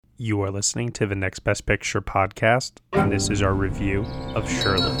You are listening to the Next Best Picture podcast, and this is our review of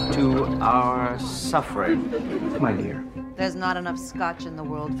Shirley. To our suffering, my dear. There's not enough scotch in the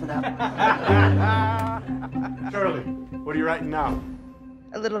world for that. Shirley, what are you writing now?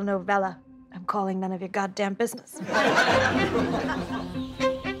 A little novella. I'm calling none of your goddamn business.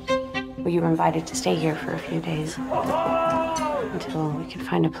 Well, you were invited to stay here for a few days until we can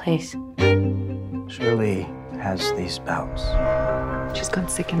find a place. Shirley has these bouts. She's gone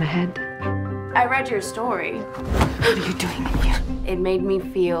sick in the head. I read your story. What are you doing in here? It made me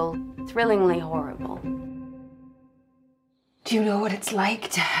feel thrillingly horrible. Do you know what it's like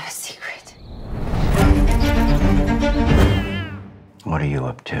to have a secret? What are you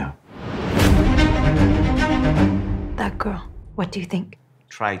up to? That girl, what do you think?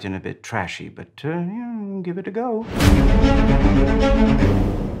 Trite and a bit trashy, but give it a go.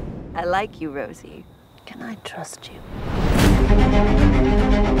 I like you, Rosie. Can I trust you?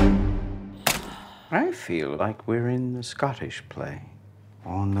 I feel like we're in the Scottish play.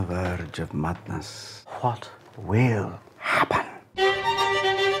 On the verge of madness. What will happen?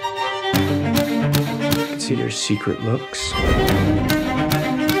 See their secret looks.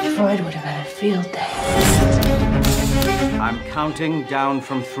 Freud would have had a field day. I'm counting down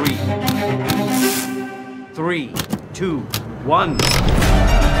from 3. 3, 2, 1.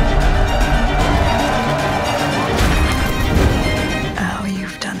 Oh,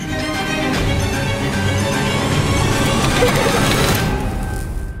 you've done it.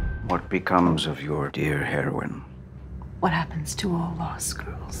 What becomes of your dear heroine? What happens to all lost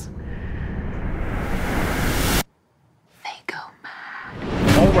girls? They go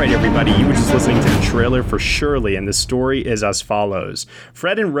mad. All right, everybody, you were just listening to the trailer for Shirley, and the story is as follows.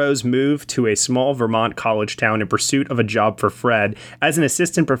 Fred and Rose move to a small Vermont college town in pursuit of a job for Fred as an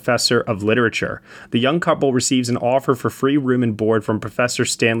assistant professor of literature. The young couple receives an offer for free room and board from Professor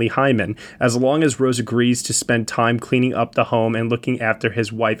Stanley Hyman, as long as Rose agrees to spend time cleaning up the home and looking after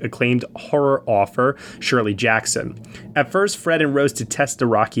his wife, acclaimed horror author Shirley Jackson. At first, Fred and Rose detest the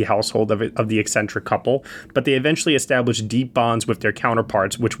rocky household of the eccentric couple, but they eventually establish deep bonds with their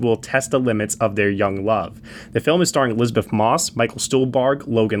counterparts, which will test the limits of their young love. The film is starring Elizabeth Moss, Michael Stuhlbarg,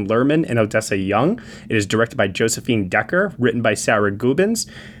 Logan Lerman, and Odessa Young. It is directed by Josephine Decker, written by Sarah Gubens.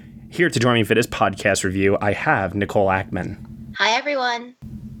 Here to join me for this podcast review, I have Nicole Ackman. Hi, everyone.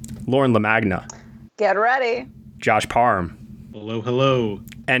 Lauren LaMagna. Get ready. Josh Parham. Hello, hello.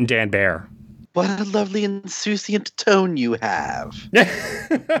 And Dan Baer. What a lovely insouciant tone you have.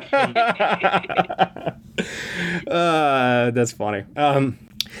 That's funny.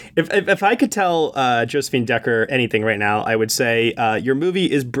 If I could tell Josephine Decker anything right now, I would say your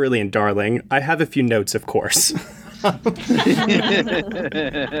movie is brilliant, darling. I have a few notes, of course.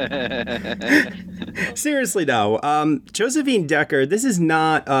 Seriously, though, Josephine Decker, this is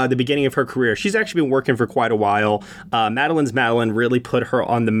not the beginning of her career. She's actually been working for quite a while. Madeline's Madeline really put her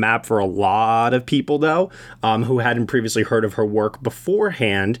on the map for a lot of people, though, who hadn't previously heard of her work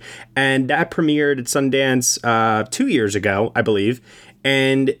beforehand. And that premiered at Sundance 2 years ago, I believe.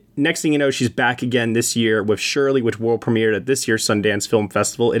 And next thing you know, she's back again this year with Shirley, which world premiered at this year's Sundance Film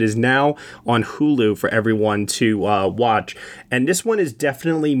Festival. It is now on Hulu for everyone to watch. And this one is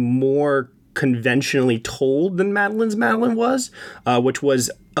definitely more conventionally told than Madeline's Madeline was, which was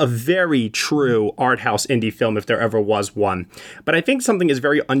a very true art house indie film if there ever was one. But I think something is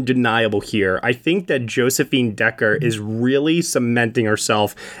very undeniable here. I think that Josephine Decker is really cementing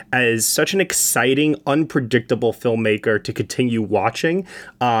herself as such an exciting, unpredictable filmmaker to continue watching.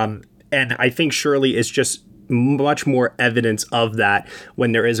 And I think Shirley is just much more evidence of that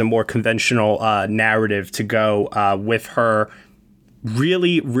when there is a more conventional narrative to go with her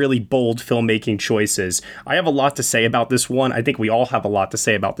really, really bold filmmaking choices. I have a lot to say about this one. I think we all have a lot to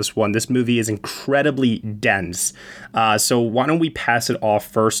say about this one. This movie is incredibly dense. So why don't we pass it off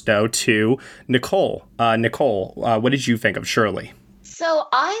first, though, to Nicole. Nicole, what did you think of Shirley? So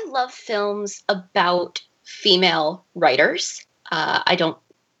I love films about female writers. I don't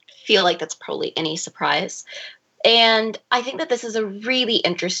feel like that's probably any surprise. And I think that this is a really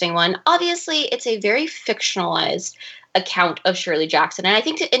interesting one. Obviously, it's a very fictionalized account of Shirley Jackson. And I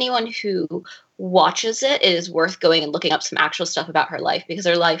think to anyone who watches it, it is worth going and looking up some actual stuff about her life because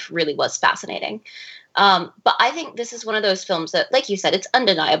her life really was fascinating. But I think this is one of those films that, like you said, it's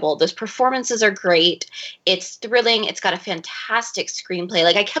undeniable. Those performances are great. It's thrilling. It's got a fantastic screenplay.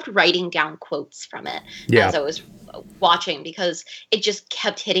 Like, I kept writing down quotes from it as I was watching because it just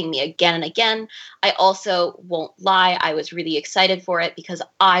kept hitting me again and again. I also won't lie. I was really excited for it because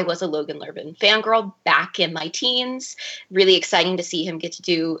I was a Logan Lerman fangirl back in my teens. Really exciting to see him get to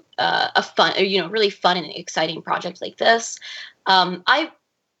do a fun, really fun and exciting project like this. I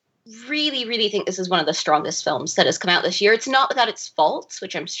really, really think this is one of the strongest films that has come out this year. It's not without its faults,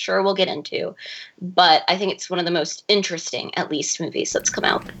 which I'm sure we'll get into, but I think it's one of the most interesting, at least, movies that's come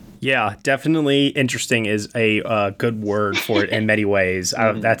out. Yeah, definitely interesting is a good word for it in many ways.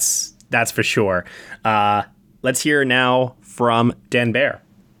 That's for sure. Let's hear now from Dan Baer.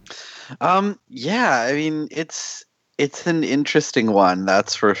 Yeah, I mean, it's an interesting one,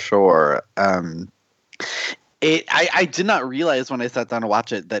 that's for sure. I did not realize when I sat down to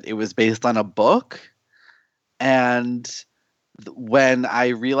watch it that it was based on a book. And when I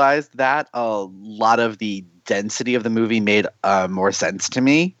realized that, a lot of the density of the movie made more sense to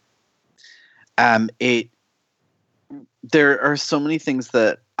me. There are so many things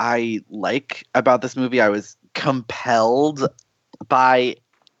that I like about this movie. I was compelled by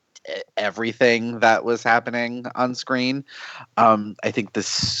everything that was happening on screen. I think the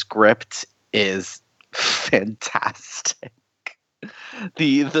script is fantastic.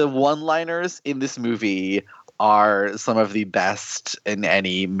 The one-liners in this movie are some of the best in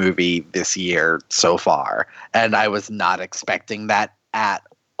any movie this year so far, and I was not expecting that at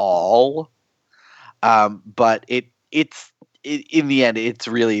all. But it's in the end, it's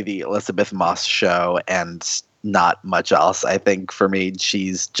really the Elizabeth Moss show and not much else. I think for me,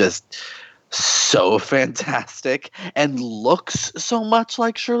 she's just so fantastic and looks so much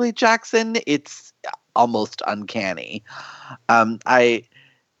like Shirley Jackson. It's almost uncanny. My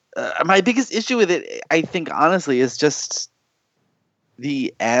biggest issue with it, I think, honestly, is just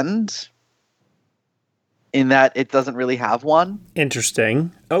the end, in that it doesn't really have one.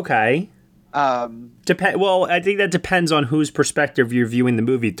 Interesting. Okay. Well, I think that depends on whose perspective you're viewing the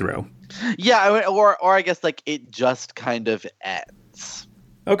movie through. Yeah, or I guess like it just kind of ends.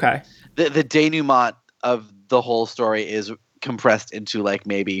 Okay. The denouement of the whole story is compressed into like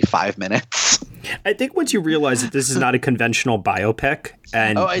maybe 5 minutes. I think once you realize that this is not a conventional biopic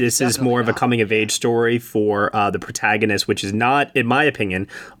and this is more of a coming of age story for the protagonist, which is not, in my opinion,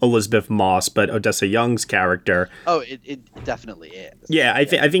 Elizabeth Moss, but Odessa Young's character. Oh, it definitely is. Yeah, I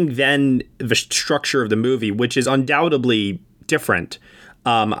think then the structure of the movie, which is undoubtedly different,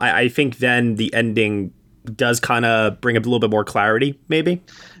 I think then the ending does kind of bring a little bit more clarity, maybe.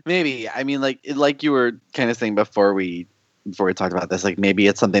 Maybe. I mean, like you were kind of saying before we talked about this, like maybe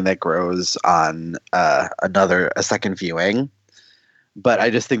it's something that grows on a second viewing. But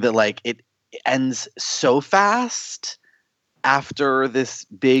I just think that like it ends so fast after this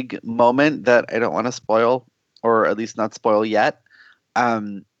big moment that I don't want to spoil, or at least not spoil yet.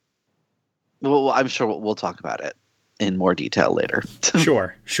 Well, I'm sure we'll talk about it in more detail later.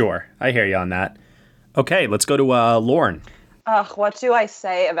 Sure. I hear you on that. Okay, let's go to Lauren. What do I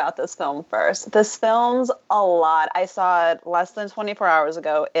say about this film first? This film's a lot. I saw it less than 24 hours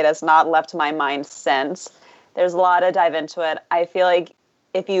ago. It has not left my mind since. There's a lot to dive into it. I feel like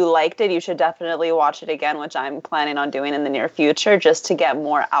if you liked it, you should definitely watch it again, which I'm planning on doing in the near future, just to get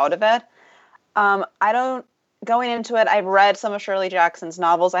more out of it. Going into it, I've read some of Shirley Jackson's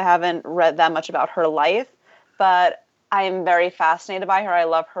novels. I haven't read that much about her life, but I'm very fascinated by her. I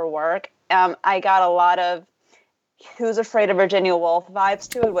love her work. I got a lot of Who's Afraid of Virginia Woolf vibes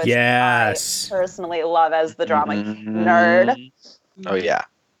to it, which I personally love as the drama nerd. Oh, yeah.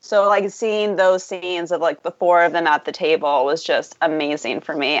 So, like, seeing those scenes of, like, the four of them at the table was just amazing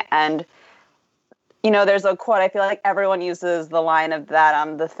for me. And, you know, there's a quote, I feel like everyone uses the line of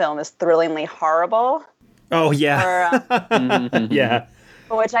that the film is thrillingly horrible. Oh, yeah. Yeah.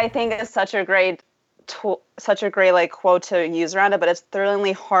 Which I think is such a great like quote to use around it, but it's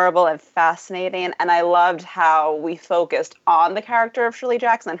thrillingly horrible and fascinating. And I loved how we focused on the character of Shirley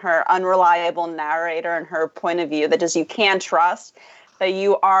Jackson, her unreliable narrator and her point of view that just you can't trust, that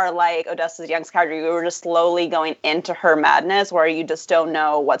you are like Odessa Young's character. You were just slowly going into her madness where you just don't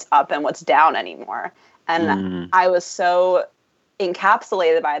know what's up and what's down anymore. And I was so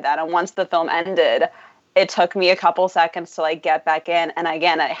encapsulated by that. And once the film ended, it took me a couple seconds to like get back in. And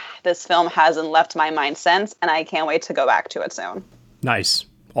again, this film hasn't left my mind since, and I can't wait to go back to it soon. Nice.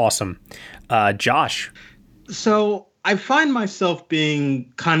 Awesome. Josh. So I find myself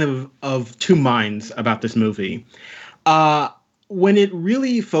being kind of two minds about this movie. When it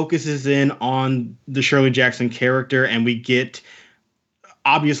really focuses in on the Shirley Jackson character and we get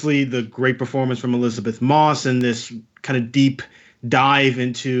obviously the great performance from Elizabeth Moss and this kind of deep dive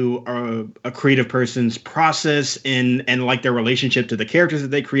into a creative person's process and like their relationship to the characters that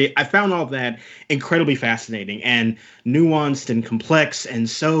they create. I found all of that incredibly fascinating and nuanced and complex and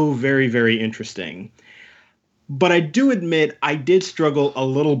so very, very interesting. But I do admit I did struggle a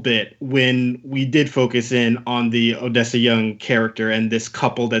little bit when we did focus in on the Odessa Young character and this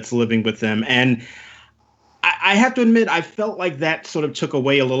couple that's living with them. And I have to admit, I felt like that sort of took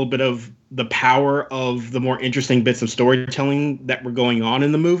away a little bit of the power of the more interesting bits of storytelling that were going on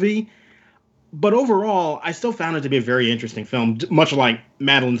in the movie. But overall, I still found it to be a very interesting film, much like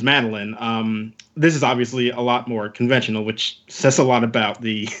Madeline's Madeline. This is obviously a lot more conventional, which says a lot about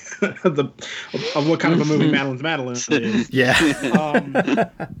the of what kind of a movie Madeline's Madeline is. Yeah.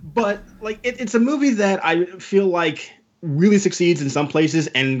 But like it's a movie that I feel like really succeeds in some places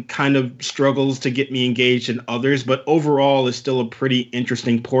and kind of struggles to get me engaged in others. But overall, is still a pretty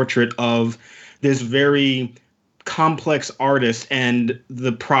interesting portrait of this very complex artist and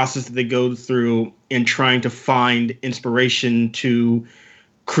the process that they go through in trying to find inspiration to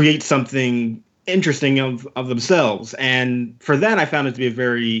create something interesting of themselves. And for that, I found it to be a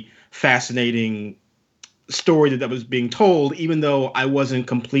very fascinating story that was being told, even though I wasn't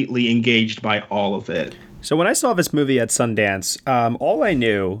completely engaged by all of it. So when I saw this movie at Sundance, all I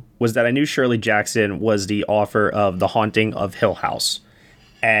knew was that I knew Shirley Jackson was the author of The Haunting of Hill House.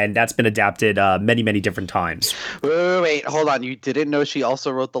 And that's been adapted many, many different times. Wait, hold on. You didn't know she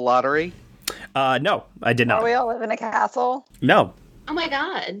also wrote The Lottery? No, I did not. Are we all live in a castle? No. Oh my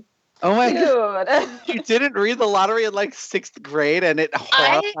God. Oh my God. Dude. You didn't read The Lottery in like 6th grade and it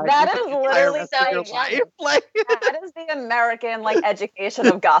horrified that you is the entire literally rest of your so life? Like, that is the American education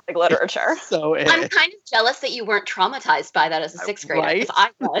of Gothic literature. So I'm kind of jealous that you weren't traumatized by that as a 6th grader, Right? because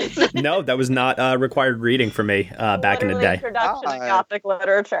I was. No, that was not required reading for me back in the day. Introduction to Gothic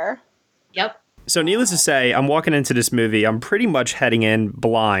literature. Yep. So needless to say, I'm walking into this movie, I'm pretty much heading in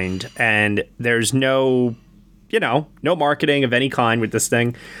blind, and there's no marketing of any kind with this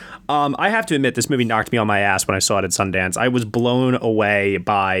thing. I have to admit, this movie knocked me on my ass when I saw it at Sundance. I was blown away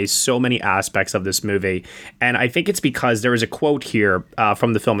by so many aspects of this movie. And I think it's because there is a quote here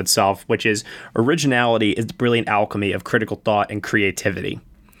from the film itself, which is, "Originality is the brilliant alchemy of critical thought and creativity."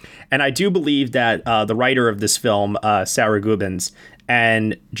 And I do believe that the writer of this film, Sarah Gubbins,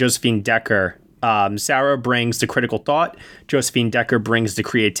 and Josephine Decker, Sarah brings the critical thought, Josephine Decker brings the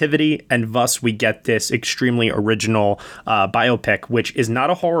creativity, and thus we get this extremely original biopic, which is not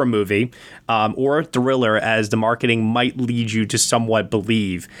a horror movie or a thriller, as the marketing might lead you to somewhat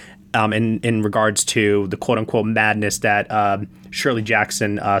believe. In regards to the quote-unquote madness that Shirley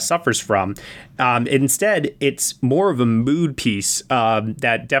Jackson suffers from. Instead, it's more of a mood piece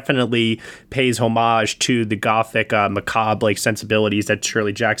that definitely pays homage to the gothic, macabre sensibilities that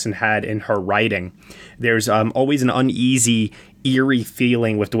Shirley Jackson had in her writing. There's always an uneasy, eerie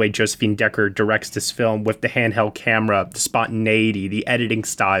feeling with the way Josephine Decker directs this film, with the handheld camera, the spontaneity, the editing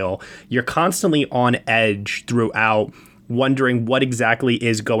style. You're constantly on edge throughout, wondering what exactly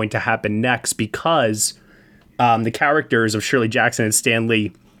is going to happen next, because the characters of Shirley Jackson and Stan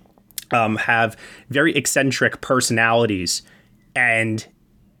Lee have very eccentric personalities, and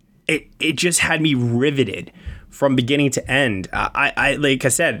it just had me riveted from beginning to end. I like I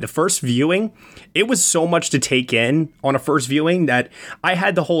said, the first viewing, it was so much to take in on a first viewing that I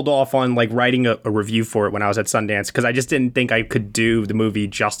had to hold off on writing a review for it when I was at Sundance, because I just didn't think I could do the movie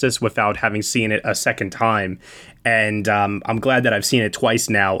justice without having seen it a second time. And I'm glad that I've seen it twice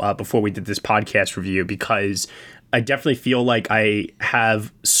now before we did this podcast review, because I definitely feel like I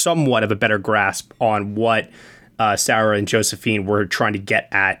have somewhat of a better grasp on what Sarah and Josephine were trying to get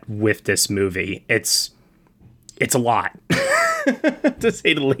at with this movie. It's a lot, to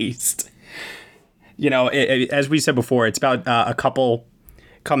say the least. As we said before, it's about a couple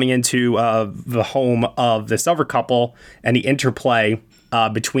coming into the home of this other couple and the interplay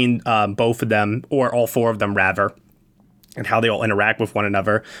between both of them, or all four of them rather, and how they all interact with one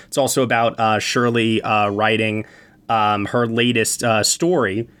another. It's also about Shirley writing her latest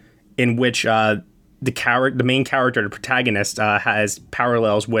story, in which the main character, the protagonist, has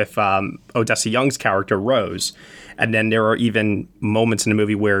parallels with Odessa Young's character, Rose. And then there are even moments in the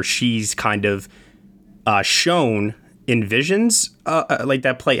movie where she's kind of shown in visions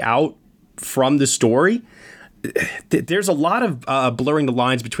that play out from the story. There's a lot of blurring the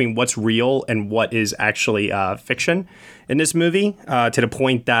lines between what's real and what is actually fiction in this movie, to the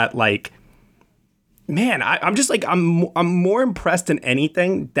point that man, I'm just I'm more impressed than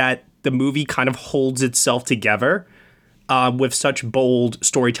anything that the movie kind of holds itself together with such bold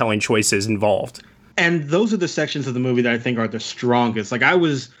storytelling choices involved. And those are the sections of the movie that I think are the strongest. I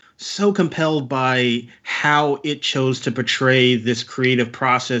was so compelled by how it chose to portray this creative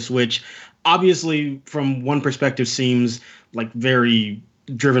process, which obviously from one perspective seems very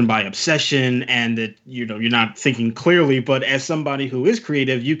driven by obsession, and that you're not thinking clearly. But as somebody who is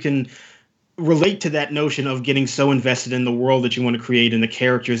creative, you can relate to that notion of getting so invested in the world that you want to create, and the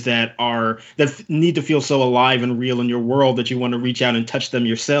characters that need to feel so alive and real in your world that you want to reach out and touch them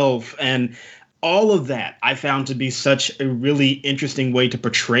yourself. And all of that I found to be such a really interesting way to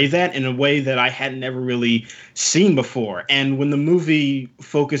portray that in a way that I had never really seen before. And when the movie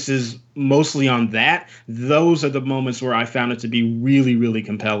focuses mostly on that, those are the moments where I found it to be really, really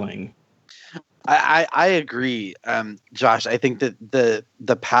compelling. I agree, Josh. I think that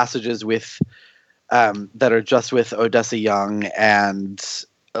the passages with that are just with Odessa Young and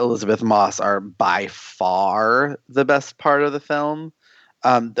Elizabeth Moss are by far the best part of the film,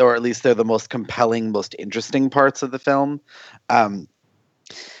 or at least they're the most compelling, most interesting parts of the film. And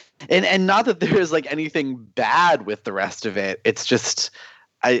not that there's like anything bad with the rest of it. It's just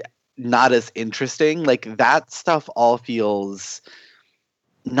not as interesting. Like that stuff all feels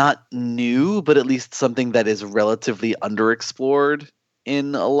not new, but at least something that is relatively underexplored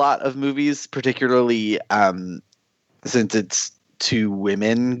in a lot of movies, particularly since it's two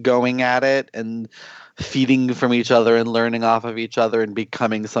women going at it and feeding from each other and learning off of each other and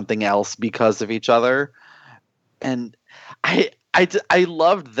becoming something else because of each other. And I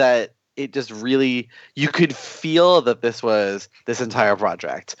loved that it just really, you could feel that this entire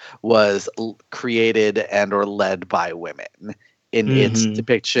project was created and or led by women in its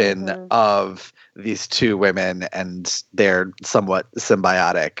depiction of these two women and their somewhat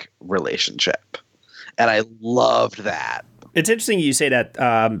symbiotic relationship. And I loved that. It's interesting you say that,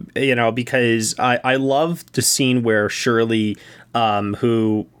 because I love the scene where Shirley,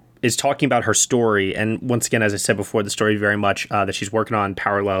 who is talking about her story, and once again, as I said before, the story very much that she's working on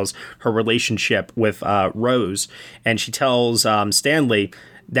parallels her relationship with Rose, and she tells Stanley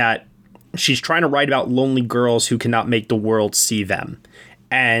that she's trying to write about lonely girls who cannot make the world see them.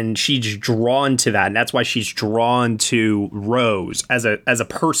 And she's drawn to that. And that's why she's drawn to Rose as a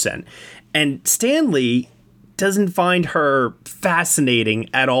person. And Stanley doesn't find her fascinating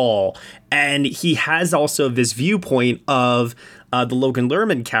at all. And he has also this viewpoint of the Logan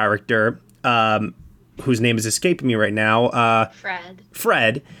Lerman character, whose name is escaping me right now.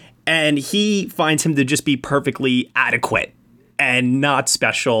 Fred. And he finds him to just be perfectly adequate and not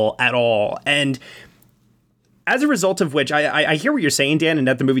special at all. And as a result of which, I hear what you're saying, Dan, and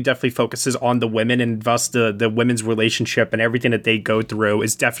that the movie definitely focuses on the women, and thus the women's relationship and everything that they go through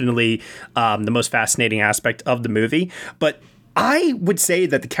is definitely the most fascinating aspect of the movie. But I would say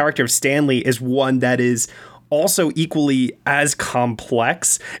that the character of Stanley is one that is also equally as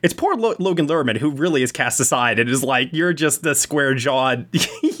complex. It's poor Logan Lerman, who really is cast aside and is like, you're just the square-jawed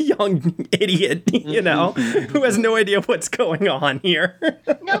young idiot, who has no idea what's going on here.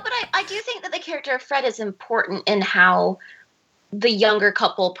 No, but I do think that the character of Fred is important in how the younger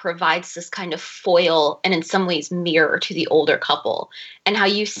couple provides this kind of foil and in some ways mirror to the older couple, and how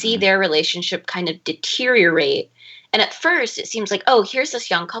you see their relationship kind of deteriorate. And at first, it seems like, oh, here's this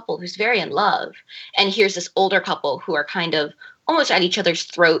young couple who's very in love. And here's this older couple who are kind of almost at each other's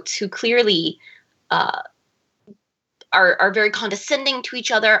throats, who clearly are very condescending to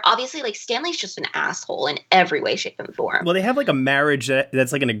each other. Obviously, like, Stanley's just an asshole in every way, shape, and form. Well, they have like a marriage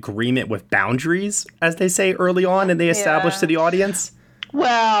that's like an agreement with boundaries, as they say early on, and they establish to the audience.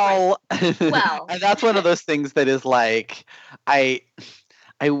 Well, and that's one of those things that is like, I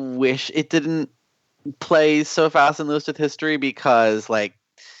wish it didn't play so fast and loose with history, because like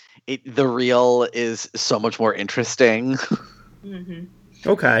the real is so much more interesting.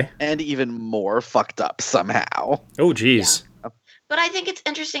 Okay. And even more fucked up somehow. Oh, geez. Yeah. But I think it's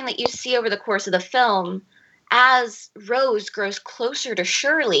interesting that you see over the course of the film, as Rose grows closer to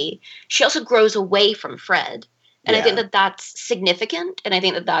Shirley, she also grows away from Fred. And I think that that's significant. And I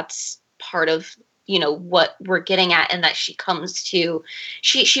think that that's part of, what we're getting at, and that she comes to,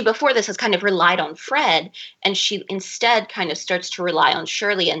 she before this has kind of relied on Fred, and she instead kind of starts to rely on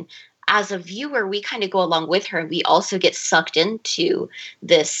Shirley. And as a viewer, we kind of go along with her, and we also get sucked into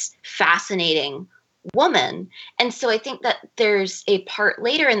this fascinating woman. And so I think that there's a part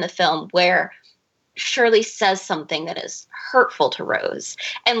later in the film where Shirley says something that is hurtful to Rose.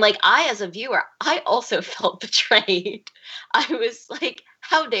 And like, I, as a viewer, I also felt betrayed. I was like,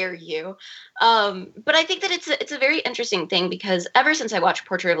 how dare you? But I think that it's a very interesting thing, because ever since I watched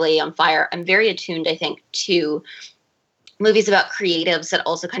Portrait of a Lady on Fire, I'm very attuned, I think, to movies about creatives that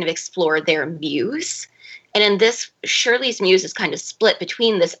also kind of explore their muse. And in this, Shirley's muse is kind of split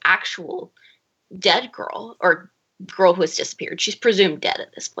between this actual dead girl, or girl who has disappeared. She's presumed dead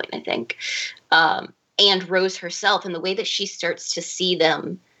at this point, I think. And Rose herself, and the way that she starts to see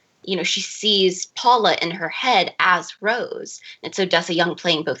them, she sees Paula in her head as Rose. And so Odessa Young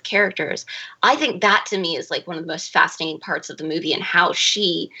playing both characters. I think that, to me, is like one of the most fascinating parts of the movie, and how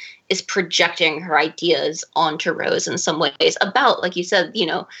she is projecting her ideas onto Rose in some ways about, like you said,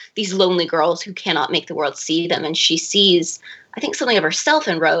 these lonely girls who cannot make the world see them. And she sees, I think, something of herself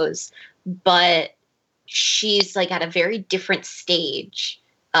in Rose, but she's like at a very different stage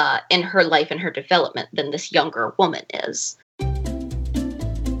in her life and her development than this younger woman is.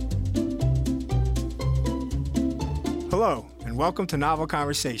 Hello, and welcome to Novel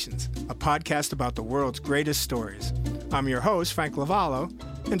Conversations, a podcast about the world's greatest stories. I'm your host, Frank Lavallo,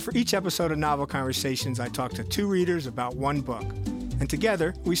 and for each episode of Novel Conversations, I talk to two readers about one book. And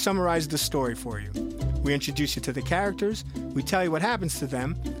together, we summarize the story for you. We introduce you to the characters, we tell you what happens to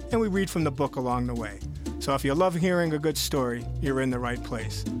them, and we read from the book along the way. So if you love hearing a good story, you're in the right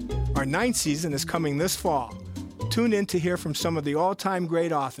place. Our 9th season is coming this fall. Tune in to hear from some of the all-time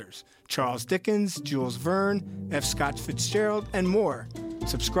great authors, Charles Dickens, Jules Verne, F. Scott Fitzgerald, and more.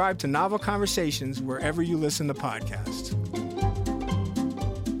 Subscribe to Novel Conversations wherever you listen to podcasts.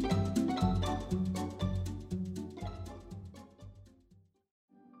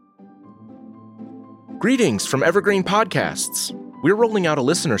 Greetings from Evergreen Podcasts. We're rolling out a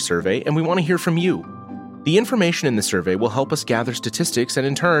listener survey, and we want to hear from you. The information in the survey will help us gather statistics and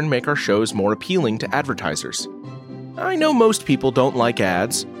in turn make our shows more appealing to advertisers. I know most people don't like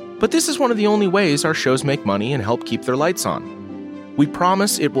ads, but this is one of the only ways our shows make money and help keep their lights on. We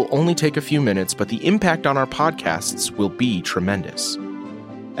promise it will only take a few minutes, but the impact on our podcasts will be tremendous.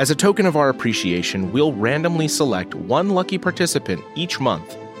 As a token of our appreciation, we'll randomly select one lucky participant each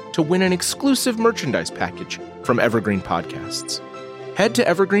month to win an exclusive merchandise package from Evergreen Podcasts. Head to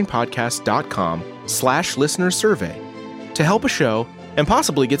evergreenpodcast.com/listenersurvey to help a show and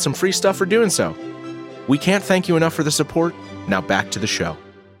possibly get some free stuff for doing so. We can't thank you enough for the support. Now back to the show.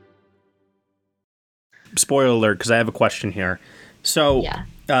 Spoiler alert, because I have a question here. So,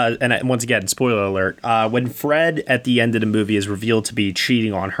 once again, spoiler alert, when Fred at the end of the movie is revealed to be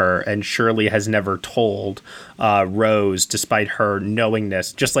cheating on her and Shirley has never told Rose despite her knowing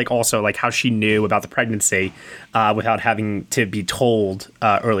this, just like also like how she knew about the pregnancy without having to be told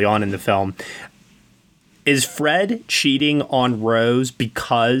early on in the film, is Fred cheating on Rose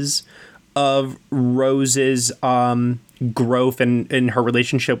because of Rose's growth in her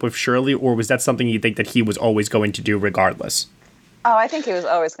relationship with Shirley, or was that something you think that he was always going to do regardless? Oh, I think he was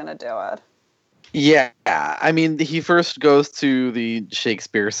always going to do it. Yeah, I mean, he first goes to the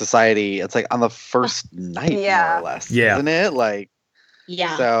Shakespeare Society. It's like on the first night, more or less, isn't it? Like,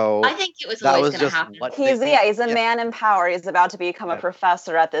 So I think it was always going to happen. He's a man in power. He's about to become a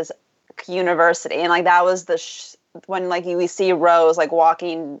professor at this university, and like that was when like we see Rose like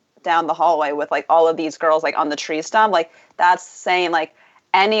walking down the hallway with like all of these girls like on the tree stump. Like that's saying like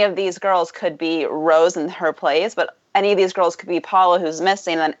any of these girls could be Rose in her place, but any of these girls could be Paula who's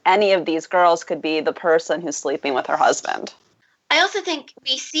missing, and then any of these girls could be the person who's sleeping with her husband. I also think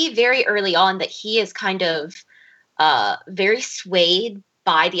we see very early on that he is kind of very swayed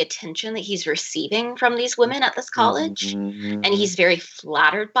by the attention that he's receiving from these women at this college. And he's very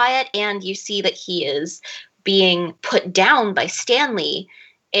flattered by it. And you see that he is being put down by Stanley.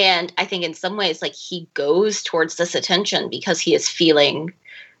 And I think in some ways, like he goes towards this attention because he is feeling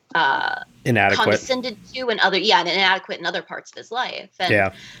inadequate, condescended to, and inadequate in other parts of his life.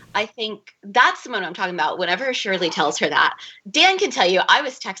 And I think that's the moment I'm talking about. Whenever Shirley tells her that, Dan can tell you, I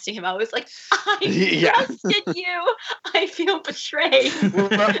was texting him. I was like, I trusted you. I feel betrayed.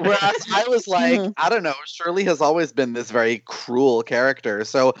 Whereas I was like, I don't know. Shirley has always been this very cruel character,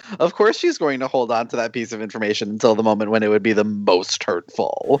 so of course she's going to hold on to that piece of information until the moment when it would be the most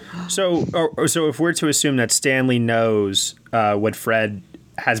hurtful. So if we're to assume that Stanley knows what Fred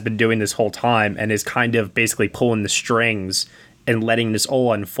has been doing this whole time and is kind of basically pulling the strings and letting this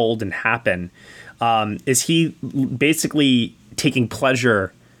all unfold and happen, is he basically taking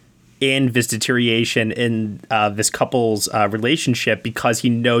pleasure in this deterioration in this couple's relationship because he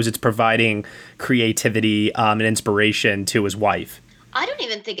knows it's providing creativity and inspiration to his wife? I don't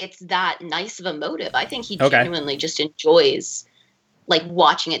even think it's that nice of a motive. I think he genuinely just enjoys like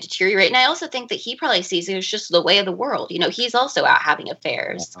watching it deteriorate. And I also think that he probably sees it as just the way of the world. You know, he's also out having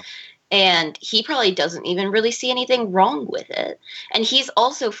affairs and he probably doesn't even really see anything wrong with it. And he's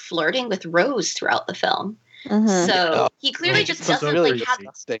also flirting with Rose throughout the film. So he clearly just doesn't he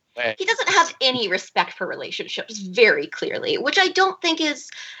doesn't have any respect for relationships very clearly, which I don't think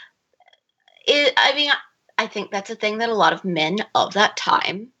I think that's a thing that a lot of men of that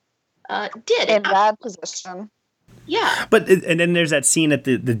time did. In that position. Yeah. But and then there's that scene at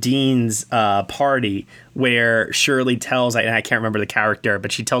the dean's party where Shirley tells, and I can't remember the character,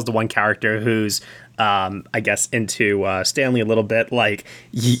 but she tells the one character who's I guess into Stanley a little bit, like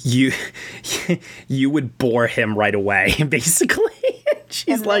you would bore him right away, basically.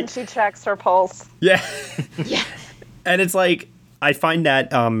 She's like, she checks her pulse. Yeah. And it's like, I find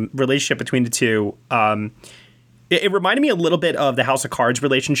that relationship between the two It reminded me a little bit of the House of Cards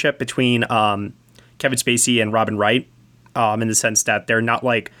relationship between Kevin Spacey and Robin Wright, in the sense that they're not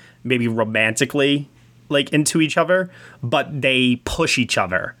like maybe romantically like into each other, but they push each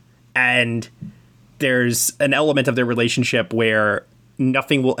other. And there's an element of their relationship where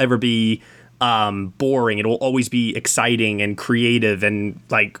nothing will ever be boring. It will always be exciting and creative and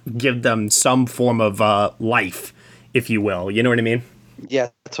like give them some form of life, if you will. You know what I mean?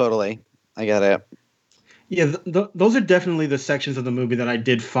 Yeah, totally. I get it. Yeah, those are definitely the sections of the movie that I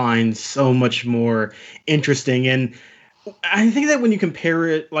did find so much more interesting. And I think that when you compare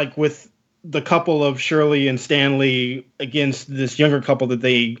it like with the couple of Shirley and Stanley against this younger couple that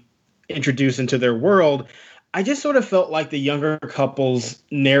they introduce into their world, I just sort of felt like the younger couple's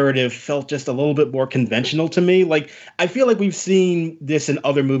narrative felt just a little bit more conventional to me. Like, I feel like we've seen this in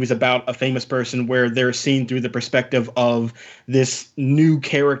other movies about a famous person where they're seen through the perspective of this new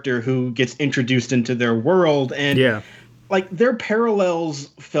character who gets introduced into their world. And like their parallels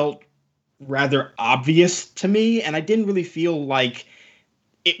felt rather obvious to me. And I didn't really feel like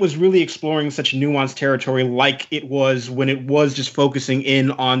it was really exploring such nuanced territory like it was when it was just focusing in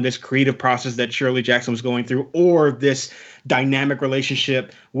on this creative process that Shirley Jackson was going through, or this dynamic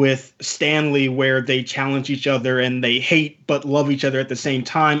relationship with Stanley where they challenge each other and they hate but love each other at the same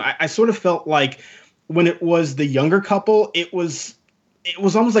time. I sort of felt like when it was the younger couple, it was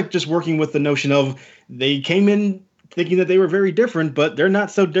almost like just working with the notion of they came in thinking that they were very different, but they're not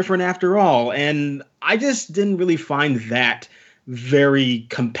so different after all. And I just didn't really find that very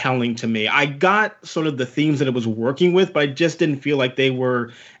compelling to me. I got sort of the themes that it was working with, but I just didn't feel like they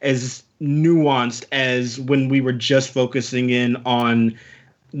were as nuanced as when we were just focusing in on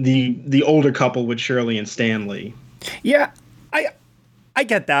the older couple with Shirley and Stanley. Yeah, I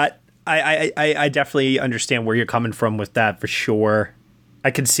get that. I definitely understand where you're coming from with that for sure. I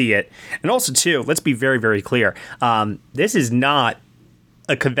can see it. And also, too, let's be very, very clear. This is not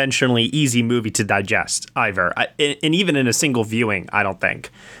a conventionally easy movie to digest either. And even in a single viewing, I don't think.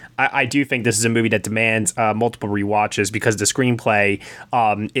 I do think this is a movie that demands multiple rewatches because the screenplay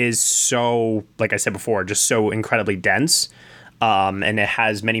is so, like I said before, just so incredibly dense. And it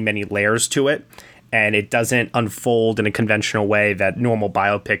has many, many layers to it. And it doesn't unfold in a conventional way that normal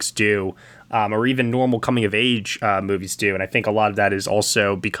biopics do. Or even normal coming-of-age movies do. And I think a lot of that is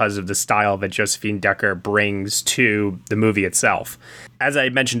also because of the style that Josephine Decker brings to the movie itself. As I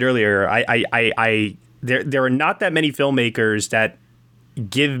mentioned earlier, there are not that many filmmakers that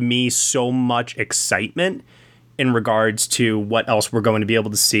give me so much excitement in regards to what else we're going to be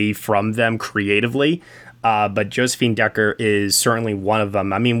able to see from them creatively. But Josephine Decker is certainly one of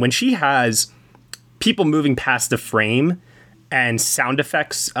them. I mean, when she has people moving past the frame and sound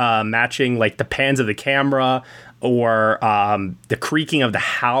effects matching like the pans of the camera or the creaking of the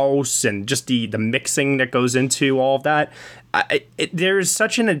house and just the mixing that goes into all of that. There's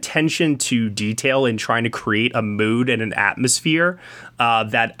such an attention to detail in trying to create a mood and an atmosphere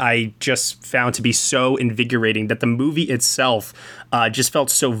that I just found to be so invigorating that the movie itself just felt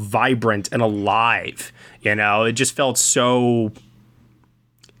so vibrant and alive. You know, it just felt so...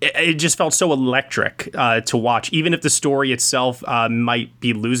 It just felt so electric to watch, even if the story itself might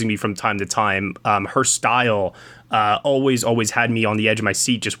be losing me from time to time. Her style always had me on the edge of my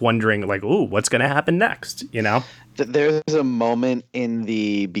seat, just wondering, like, ooh, what's going to happen next? You know? There's a moment in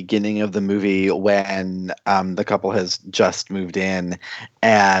the beginning of the movie when the couple has just moved in,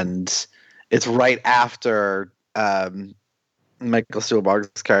 and it's right after Michael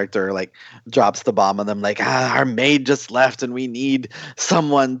Stuhlbarg's character like drops the bomb on them, like, our maid just left and we need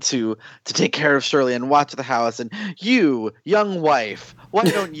someone to take care of Shirley and watch the house, and you, young wife, why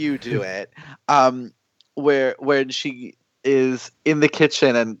don't you do it? Where she is in the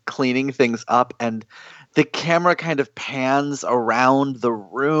kitchen and cleaning things up, and the camera kind of pans around the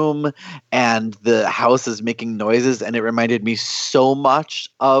room and the house is making noises, and it reminded me so much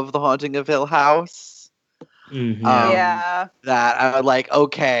of The Haunting of Hill House. Mm-hmm. That I was like,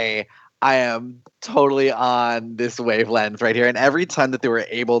 okay, I am totally on this wavelength right here. And every time that they were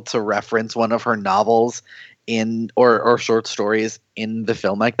able to reference one of her novels in or short stories in the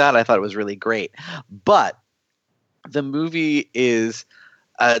film like that, I thought it was really great. But the movie is,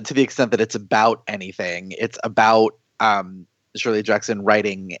 to the extent that it's about anything, it's about Shirley Jackson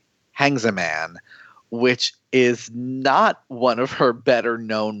writing Hangs a Man, which is not one of her better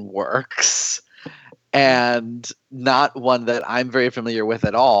known works. And not one that I'm very familiar with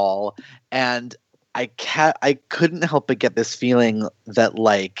at all. And I couldn't help but get this feeling that,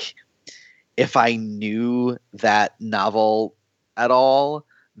 like, if I knew that novel at all,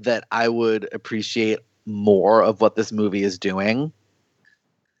 that I would appreciate more of what this movie is doing.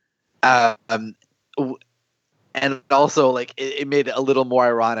 And And also, like, it made it a little more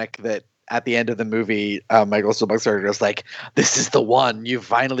ironic that at the end of the movie, Michael Stuhlbarg's character was like, "This is the one. You've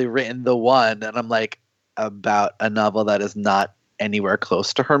finally written the one." And I'm like, about a novel that is not anywhere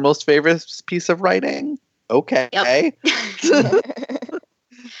close to her most favorite piece of writing? Okay. Yep.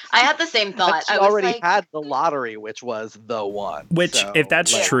 I had the same thought. She I was already like, had The Lottery, which was the one. Which, So, if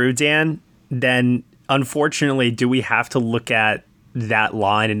that's like, true, Dan, then unfortunately, do we have to look at that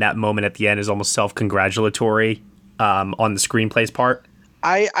line and that moment at the end as almost self-congratulatory on the screenplay's part?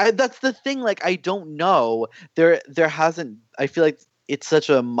 I that's the thing. Like, I don't know. There hasn't. I feel like it's such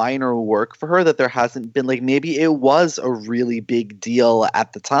a minor work for her that there hasn't been, like, maybe it was a really big deal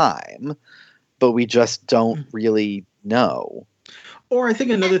at the time, but we just don't really know. Or I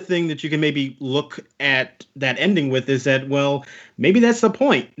think another thing that you can maybe look at that ending with is that, well, maybe that's the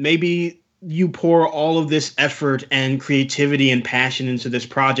point. Maybe you pour all of this effort and creativity and passion into this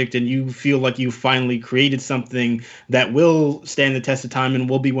project, and you feel like you finally created something that will stand the test of time and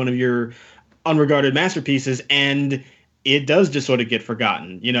will be one of your unregarded masterpieces, and it does just sort of get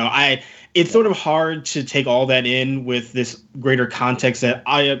forgotten. You know, it's sort of hard to take all that in with this greater context that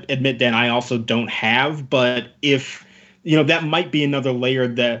I admit, Dan, I also don't have. But if, you know, that might be another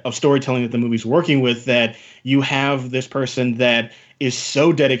layer of storytelling that the movie's working with, that you have this person that is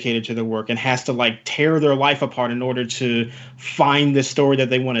so dedicated to their work and has to, like, tear their life apart in order to find this story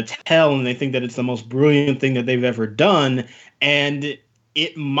that they want to tell, and they think that it's the most brilliant thing that they've ever done. And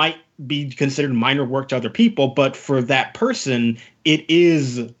it might be considered minor work to other people, but for that person, it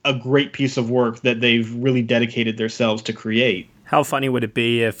is a great piece of work that they've really dedicated themselves to create. How funny would it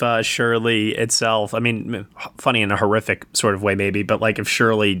be if Shirley itself, I mean, funny in a horrific sort of way maybe, but like if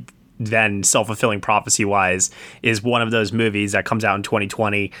Shirley, then self-fulfilling prophecy-wise, is one of those movies that comes out in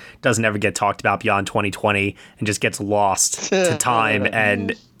 2020, doesn't ever get talked about beyond 2020, and just gets lost to time.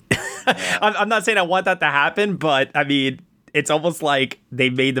 And I'm not saying I want that to happen, but I mean, it's almost like they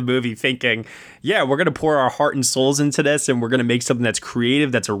made the movie thinking, yeah, we're going to pour our heart and souls into this, and we're going to make something that's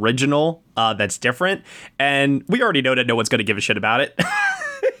creative, that's original, that's different. And we already know that no one's going to give a shit about it.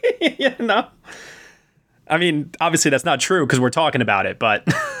 You know? I mean, obviously that's not true because we're talking about it, but...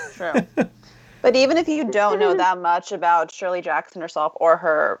 True. But even if you don't know that much about Shirley Jackson herself or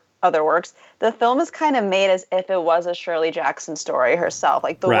her other works, the film is kind of made as if it was a Shirley Jackson story herself.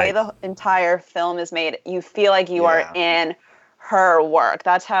 Like, the way the entire film is made, you feel like you are in her work.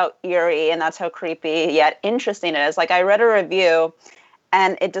 That's how eerie and that's how creepy yet interesting it is. Like, I read a review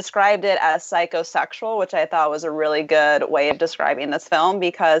and it described it as psychosexual, which I thought was a really good way of describing this film,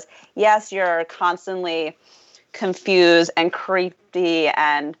 because yes, you're constantly confused and creepy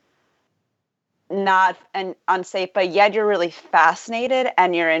and not and unsafe, but yet you're really fascinated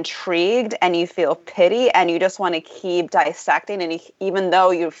and you're intrigued and you feel pity and you just want to keep dissecting. And even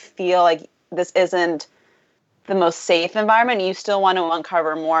though you feel like this isn't the most safe environment, you still want to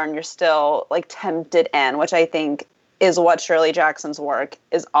uncover more, and you're still, like, tempted in, which I think is what Shirley Jackson's work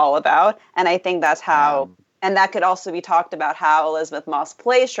is all about. And I think that's how, and that could also be talked about how Elizabeth Moss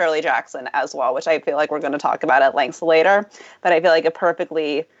plays Shirley Jackson as well, which I feel like we're going to talk about at length later. But I feel like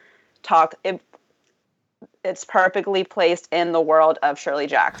it's perfectly placed in the world of Shirly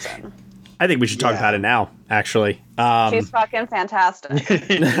Jackson. I think we should talk about it now, actually. She's fucking fantastic.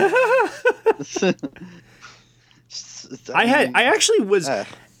 I actually was,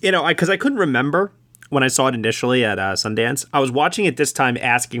 you know, because I couldn't remember when I saw it initially at Sundance. I was watching it this time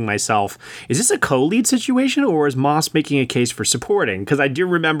asking myself, is this a co-lead situation or is Moss making a case for supporting? Because I do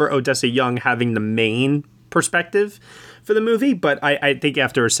remember Odessa Young having the main perspective for the movie, but I think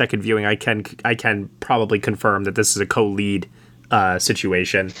after a second viewing, I can probably confirm that this is a co-lead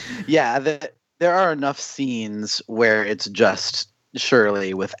situation. Yeah, there are enough scenes where it's just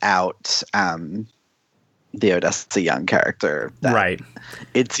Shirley without the Odessa Young character. Right.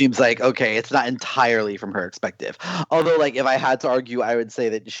 It seems like, okay, it's not entirely from her perspective. Although, like, if I had to argue, I would say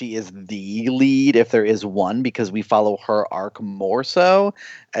that she is the lead, if there is one, because we follow her arc more so.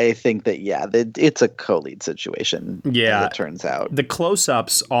 I think that, it's a co-lead situation. Yeah. As it turns out. The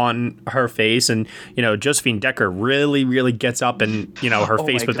close-ups on her face, and, you know, Josephine Decker really, really gets up in, you know, her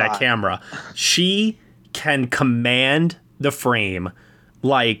face with that camera. She can command the frame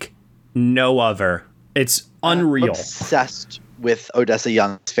like no other. It's unreal. I'm obsessed with Odessa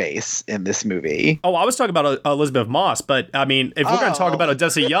Young's face in this movie. Oh, I was talking about Elizabeth Moss, but I mean, if we're going to talk about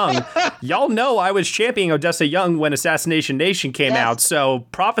Odessa Young, y'all know I was championing Odessa Young when Assassination Nation came out, so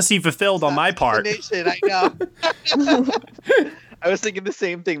prophecy fulfilled on my part. I know. I was thinking the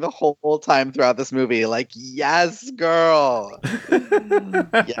same thing the whole time throughout this movie. Like, yes, girl.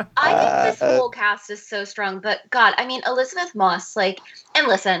 Yeah. I think this whole cast is so strong, but God, I mean, Elizabeth Moss, like, and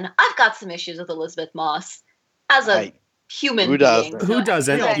listen, I've got some issues with Elizabeth Moss. as a human who being. doesn't? Who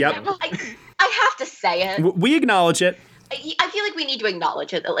doesn't? Yep. I have to say it. We acknowledge it. I feel like we need to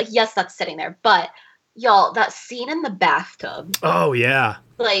acknowledge it. Like, yes, that's sitting there, but y'all, that scene in the bathtub. Oh yeah.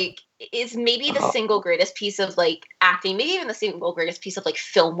 Like, is maybe the single greatest piece of like acting, maybe even the single greatest piece of like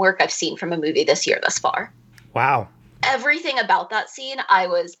film work I've seen from a movie this year thus far. Wow. Everything about that scene, I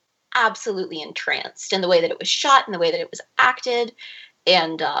was absolutely entranced in the way that it was shot, in the way that it was acted.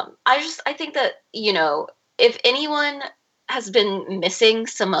 And I think that, you know, if anyone has been missing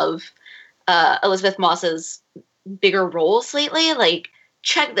some of Elisabeth Moss's bigger roles lately, like,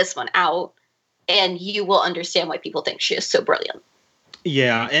 check this one out and you will understand why people think she is so brilliant.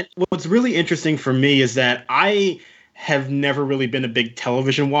 Yeah, and what's really interesting for me is that I have never really been a big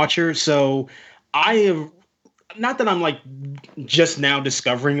television watcher, so I have, not that I'm like just now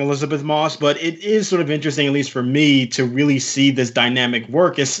discovering Elisabeth Moss, but it is sort of interesting, at least for me, to really see this dynamic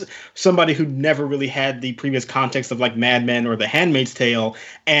work as somebody who never really had the previous context of like Mad Men or The Handmaid's Tale.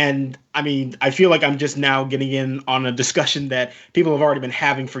 And I mean, I feel like I'm just now getting in on a discussion that people have already been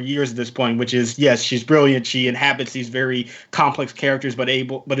having for years at this point, which is, yes, she's brilliant. She inhabits these very complex characters, but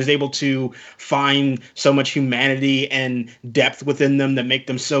is able to find so much humanity and depth within them that make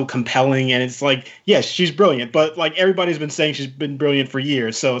them so compelling. And it's like, yes, she's brilliant, but like everybody's been saying she's been brilliant for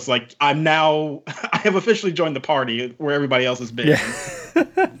years. So it's like, I have officially joined the party where everybody else has been.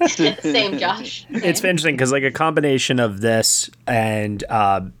 Yeah. Same, Josh. Same. It's interesting because like a combination of this and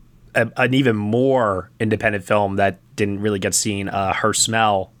an even more independent film that didn't really get seen, Her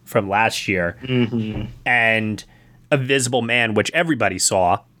Smell from last year, and A Visible Man, which everybody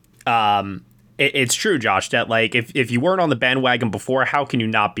saw. It's true, Josh, that like if you weren't on the bandwagon before, how can you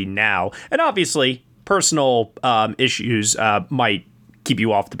not be now? And obviously, personal issues might keep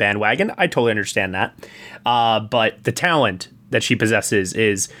you off the bandwagon. I totally understand that. But the talent that she possesses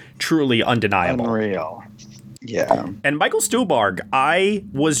is truly undeniable. Unreal. Yeah. And Michael Stuhlbarg, I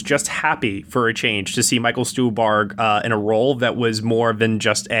was just happy for a change to see Michael Stuhlbarg in a role that was more than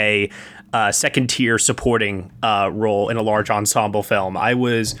just a second-tier supporting role in a large ensemble film. I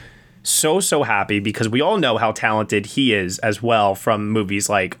was so happy because we all know how talented he is as well from movies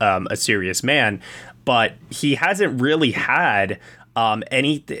like A Serious Man, but he hasn't really had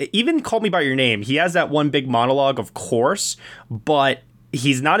even Call Me By Your Name. He has that one big monologue, of course, but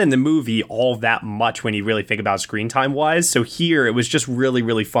he's not in the movie all that much when you really think about screen time wise. So here it was just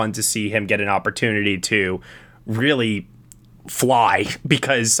really fun to see him get an opportunity to really fly,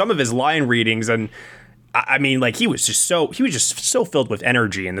 because some of his line readings, and I mean, like, he was just so filled with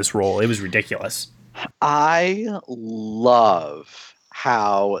energy in this role. It was ridiculous. I love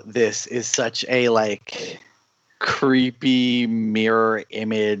how this is such a like creepy mirror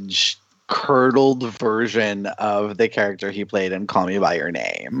image curdled version of the character he played in Call Me By Your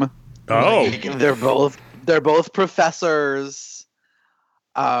Name. Oh, they're both professors,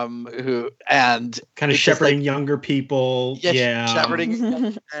 who and kind of shepherding like, younger people. Yeah,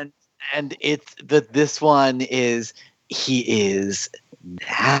 shepherding, and it's this one is he is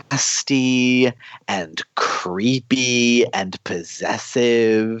nasty and creepy and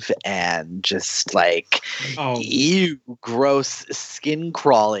possessive and just like ew, gross, skin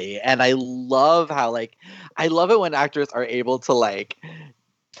crawly. And I love how like I love it when actors are able to like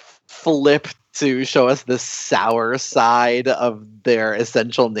flip to show us the sour side of their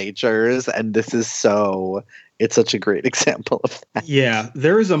essential natures, and this is it's such a great example of that. Yeah,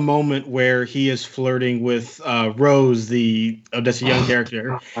 there is a moment where he is flirting with Rose, the Odessa Young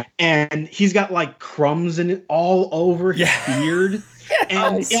character, and he's got like crumbs in it all over his beard.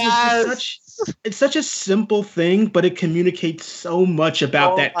 And it's such a simple thing, but it communicates so much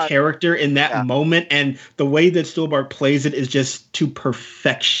about that character in that moment, and the way that Stuhlbarg plays it is just to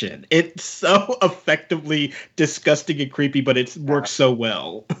perfection. It's so effectively disgusting and creepy, but it works so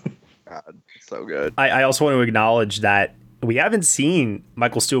well. God. So good. I also want to acknowledge that we haven't seen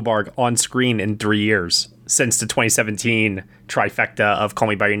Michael Stuhlbarg on screen in 3 years, since the 2017 trifecta of Call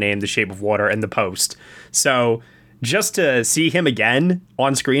Me By Your Name, The Shape of Water, and The Post. So just to see him again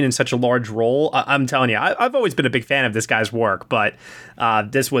on screen in such a large role, I'm telling you, I've always been a big fan of this guy's work, but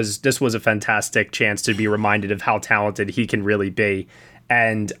this was a fantastic chance to be reminded of how talented he can really be.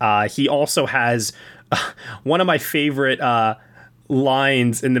 And he also has one of my favorite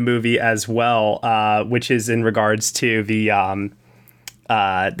lines in the movie as well, which is in regards to the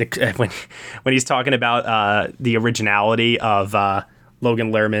when he's talking about the originality of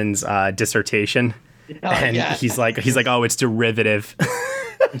Logan Lerman's dissertation, and he's like, oh, it's derivative.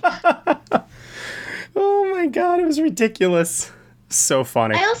 Oh my god, it was ridiculous. So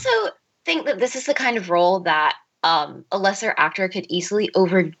funny. I also think that this is the kind of role that a lesser actor could easily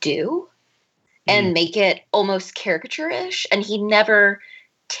overdo. and make it almost caricature-ish, and he never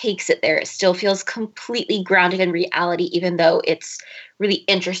takes it there. It still feels completely grounded in reality, even though it's really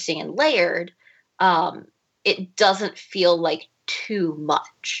interesting and layered. It doesn't feel like too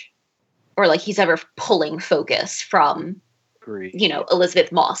much, or like he's ever pulling focus from,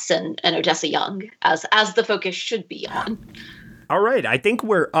 Elizabeth Moss and Odessa Young, as the focus should be on. All right, I think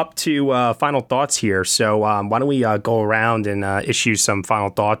we're up to final thoughts here. So why don't we go around and issue some final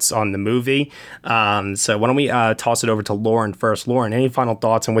thoughts on the movie? So why don't we toss it over to Lauren first. Lauren, any final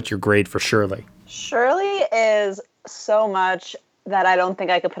thoughts on what's your grade for Shirley? Shirley is so much that I don't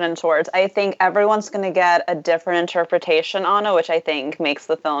think I could put into words. I think everyone's going to get a different interpretation on it, which I think makes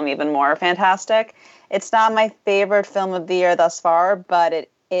the film even more fantastic. It's not my favorite film of the year thus far, but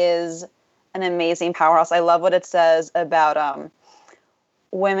it is an amazing powerhouse. I love what it says about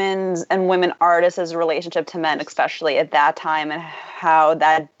women artists' relationship to men, especially at that time, and how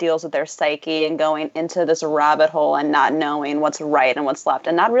that deals with their psyche and going into this rabbit hole and not knowing what's right and what's left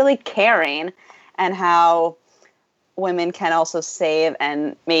and not really caring, and how women can also save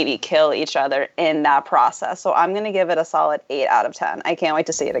and maybe kill each other in that process. So I'm going to give it a solid 8 out of 10. I can't wait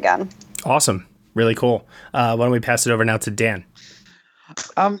to see it again. Awesome. Really cool. Why don't we pass it over now to Dan?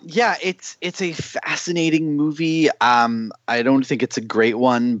 Yeah, it's a fascinating movie. I don't think it's a great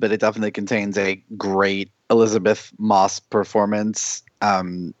one, but it definitely contains a great Elizabeth Moss performance,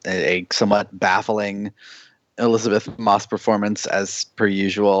 a somewhat baffling Elizabeth Moss performance as per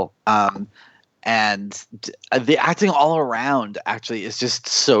usual. And the acting all around actually is just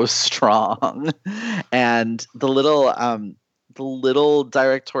so strong. And the little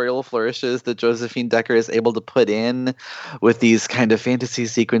directorial flourishes that Josephine Decker is able to put in with these kind of fantasy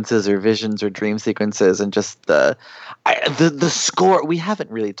sequences or visions or dream sequences, and just the score. We haven't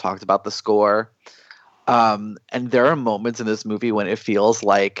really talked about the score. And there are moments in this movie when it feels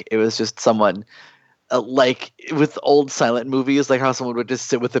like it was just someone, like with old silent movies, like how someone would just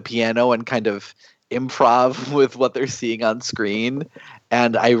sit with the piano and kind of improv with what they're seeing on screen.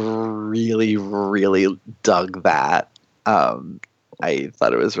 And I really, really dug that. I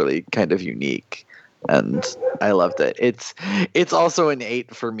thought it was really kind of unique, and I loved it. It's also an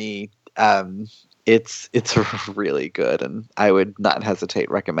 8 for me. It's really good, and I would not hesitate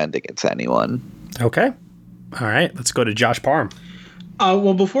recommending it to anyone. Okay. All right. Let's go to Josh Parham.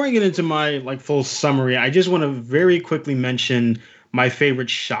 Well, before I get into my full summary, I just want to very quickly mention my favorite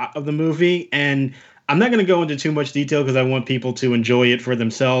shot of the movie. And I'm not going to go into too much detail because I want people to enjoy it for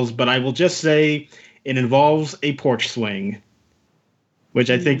themselves. But I will just say it involves a porch swing, which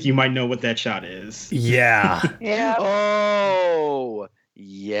I think you might know what that shot is. Yeah. Yeah. Oh,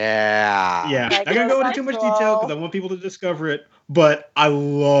 yeah. Yeah. I'm not going to go into too much detail because I want people to discover it. But I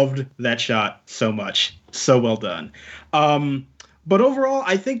loved that shot so much. So well done. But overall,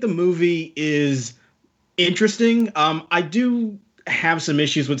 I think the movie is interesting. I do have some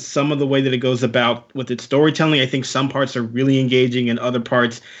issues with some of the way that it goes about with its storytelling. I think some parts are really engaging and other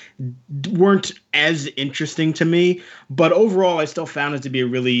parts weren't as interesting to me. But overall, I still found it to be a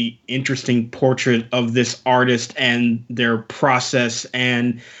really interesting portrait of this artist and their process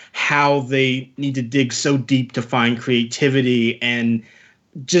and how they need to dig so deep to find creativity and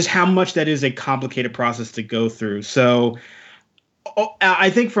just how much that is a complicated process to go through. So I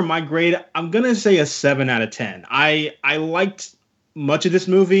think for my grade, I'm going to say a 7 out of 10. I liked much of this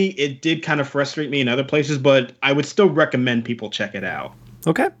movie. It did kind of frustrate me in other places, but I would still recommend people check it out.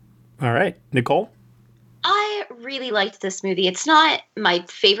 Okay. All right. Nicole? I really liked this movie. It's not my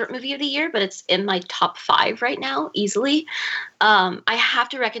favorite movie of the year, but it's in my top 5 right now, easily. I have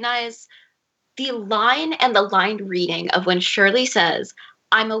to recognize the line and the line reading of when Shirley says,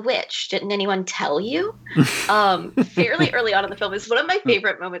 "I'm a witch. Didn't anyone tell you?" Fairly early on in the film is one of my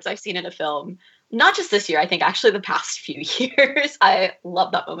favorite moments I've seen in a film. Not just this year, I think actually the past few years. I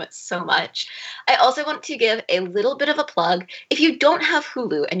love that moment so much. I also want to give a little bit of a plug. If you don't have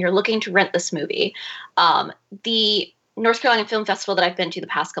Hulu and you're looking to rent this movie, the North Carolina Film Festival that I've been to the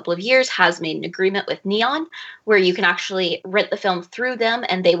past couple of years has made an agreement with Neon where you can actually rent the film through them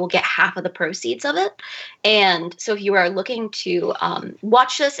and they will get half of the proceeds of it. And so if you are looking to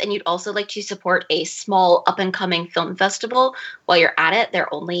watch this and you'd also like to support a small up-and-coming film festival while you're at it,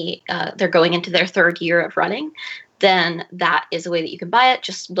 they're going into their 3rd year of running, then that is a way that you can buy it.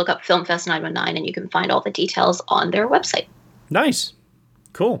 Just look up Film Fest 919 and you can find all the details on their website. Nice.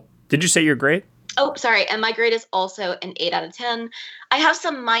 Cool. Did you say your grade? Oh, sorry. And my grade is also an 8 out of 10. I have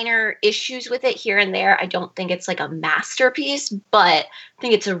some minor issues with it here and there. I don't think it's like a masterpiece, but I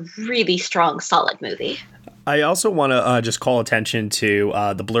think it's a really strong, solid movie. I also want to just call attention to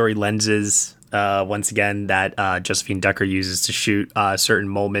the blurry lenses once again, that Josephine Decker uses to shoot certain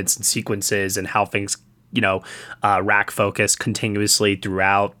moments and sequences, and how things, rack focus continuously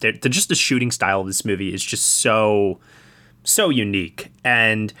throughout. Just the shooting style of this movie is just so unique.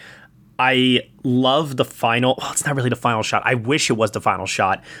 And I love the final, well, it's not really the final shot. I wish it was the final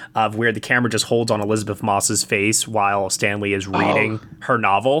shot of where the camera just holds on Elizabeth Moss's face while Stanley is reading her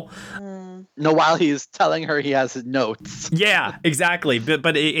novel. No, while he's telling her he has his notes. Yeah, exactly.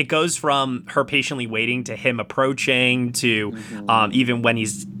 But it goes from her patiently waiting to him approaching to even when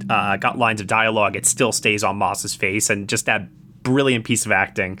he's got lines of dialogue, it still stays on Moss's face, and just that brilliant piece of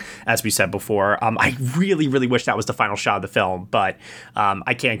acting, as we said before. I really, really wish that was the final shot of the film, but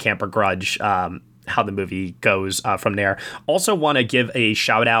I can't begrudge how the movie goes from there. Also want to give a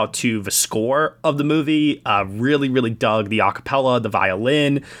shout out to the score of the movie. Really, really dug the acapella, the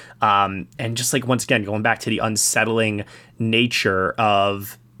violin, and just like, once again, going back to the unsettling nature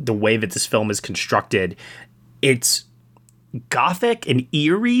of the way that this film is constructed. It's gothic and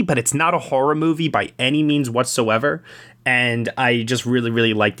eerie, but it's not a horror movie by any means whatsoever. And I just really,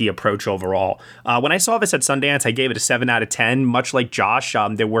 really like the approach overall. When I saw this at Sundance, I gave it a 7 out of 10. Much like Josh,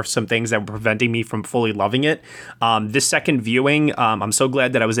 there were some things that were preventing me from fully loving it. This second viewing, I'm so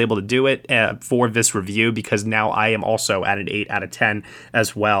glad that I was able to do it for this review, because now I am also at an 8 out of 10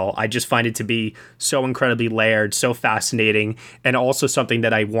 as well. I just find it to be so incredibly layered, so fascinating, and also something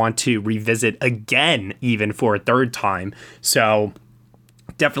that I want to revisit again, even for a third time. So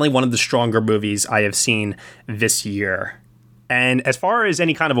definitely one of the stronger movies I have seen this year. And as far as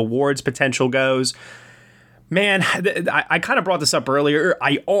any kind of awards potential goes, man, I kind of brought this up earlier.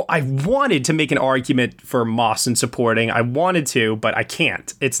 I wanted to make an argument for Moss in supporting. I wanted to, but I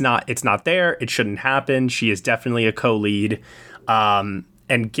can't. It's not there. It shouldn't happen. She is definitely a co-lead. And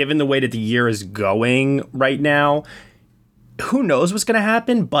given the way that the year is going right now, who knows what's going to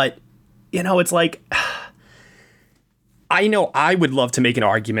happen? But, it's like, I know I would love to make an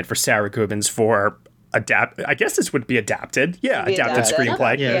argument for Sarah Gubbins for I guess this would be adapted. Yeah, adapted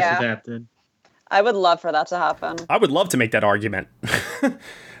screenplay. Yeah, it's adapted. I would love for that to happen. I would love to make that argument.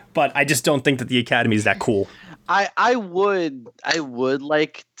 But I just don't think that the Academy is that cool. I would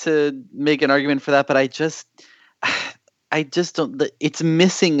like to make an argument for that, but I just don't. It's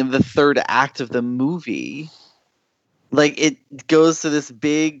missing the third act of the movie. Like, it goes to this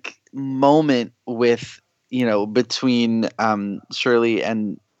big moment with, between Shirley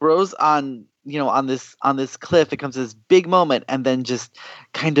and Rose on this cliff. It comes to this big moment and then just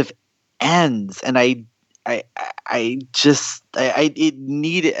kind of ends. And I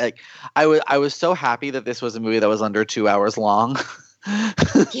was so happy that this was a movie that was under 2 hours long.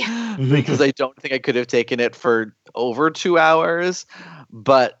 Yeah. Because I don't think I could have taken it for over 2 hours,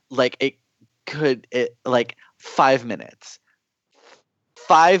 but like 5 minutes.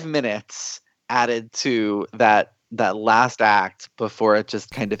 5 minutes added to that last act before it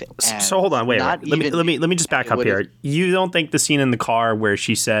just kind of ends. So hold on, wait. Let me just back up here. You don't think the scene in the car where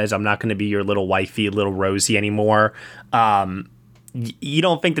she says, "I'm not going to be your little wifey, little Rosie anymore," you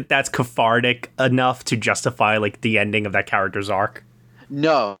don't think that that's cathartic enough to justify like the ending of that character's arc?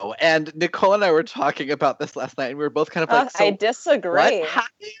 No, and Nicole and I were talking about this last night, and we were both kind of like, I disagree. What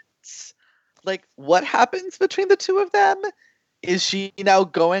happens? Like, what happens between the two of them? Is she now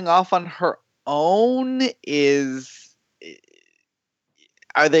going off on her own?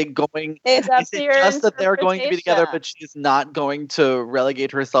 Are they going? It's up to your just that they're going to be together, interpretation. but she's not going to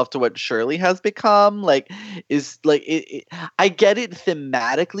relegate herself to what Shirley has become? I get it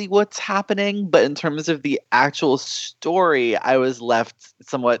thematically what's happening, but in terms of the actual story, I was left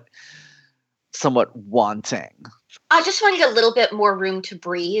somewhat wanting. I just wanted a little bit more room to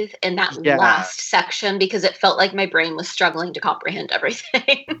breathe in that last section, because it felt like my brain was struggling to comprehend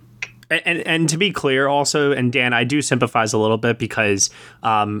everything. And to be clear also, and Dan, I do sympathize a little bit, because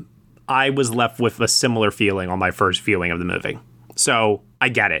I was left with a similar feeling on my first viewing of the movie. So I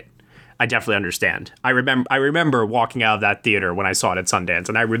get it. I definitely understand. I remember walking out of that theater when I saw it at Sundance,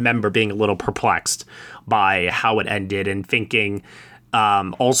 and I remember being a little perplexed by how it ended and thinking,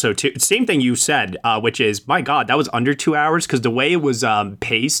 also, same thing you said, which is, my God, that was under 2 hours, because the way it was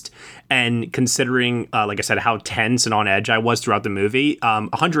paced, and considering, like I said, how tense and on edge I was throughout the movie,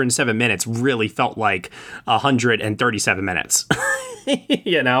 107 minutes really felt like 137 minutes,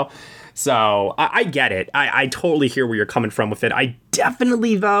 So I get it. I totally hear where you're coming from with it. I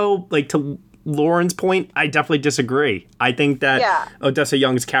definitely, though, like, to Lauren's point, I definitely disagree. I think that Odessa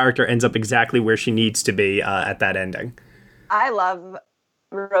Young's character ends up exactly where she needs to be at that ending. I love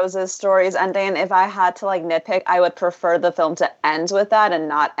Rose's story's ending. If I had to nitpick, I would prefer the film to end with that and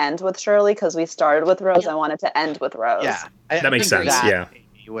not end with Shirley, because we started with Rose. I wanted to end with Rose. Yeah, that makes sense. Yeah,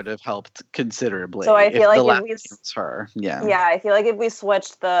 would have helped considerably. So I feel like the if last we scene was her. Yeah. Yeah, I feel like if we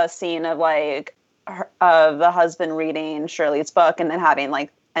switched the scene of like of the husband reading Shirley's book and then having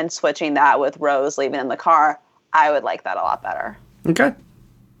like and switching that with Rose leaving in the car, I would like that a lot better. Okay,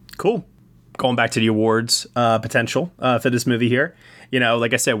 cool. Going back to the awards potential for this movie here. You know,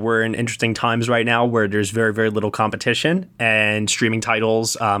 like I said, we're in interesting times right now where there's very, very little competition and streaming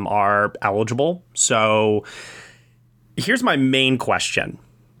titles are eligible. So here's my main question.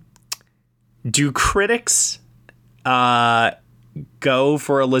 Do critics go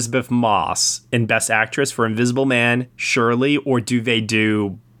for Elizabeth Moss in Best Actress for Invisible Man, Shirley, or do they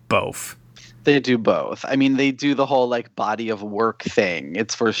do both? They do both. I mean, they do the whole like body of work thing.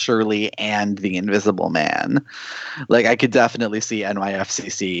 It's for Shirley and The Invisible Man. Like, I could definitely see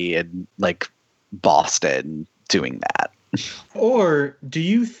NYFCC and like Boston doing that. Or do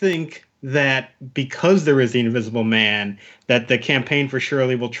you think that because there is The Invisible Man, that the campaign for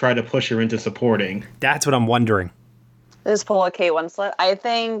Shirley will try to push her into supporting? That's what I'm wondering. Just pull a Kate Winslet. I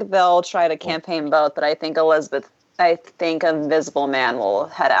think they'll try to campaign both, but I think Invisible Man will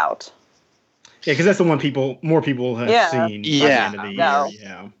head out. Yeah, because that's the one more people have seen by the end of the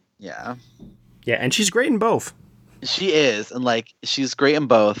year. Yeah. Yeah, and she's great in both. She is, and like she's great in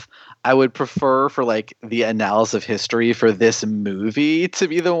both. I would prefer for like the annals of history for this movie to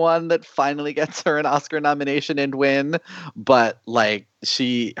be the one that finally gets her an Oscar nomination and win, but like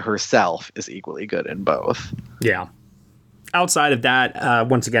she herself is equally good in both. Yeah. Outside of that,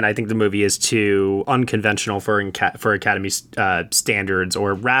 once again, I think the movie is too unconventional for Academy standards,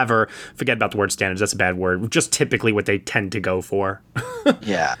 or rather, forget about the word standards. That's a bad word. Just typically what they tend to go for.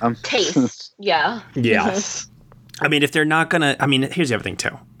 Yeah. Taste. Yeah. Yeah. I mean, if they're not gonna, here's the other thing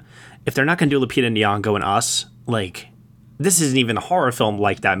too. If they're not gonna do Lupita Nyong'o and Us, like, this isn't even a horror film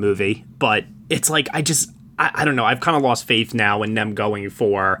like that movie. But it's like I don't know. I've kind of lost faith now in them going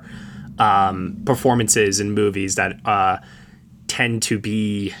for performances in movies that tend to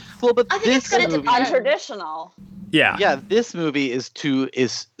be but I think it's going to be untraditional. Yeah, this movie is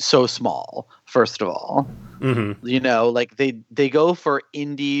so small, first of all. Mm-hmm. You know, like they go for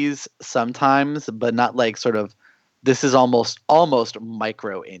indies sometimes, but not like sort of, this is almost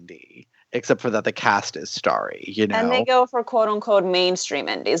micro indie, except for that the cast is starry, you know. And they go for quote unquote mainstream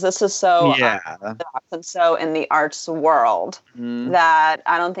indies. This is so and so in the arts world that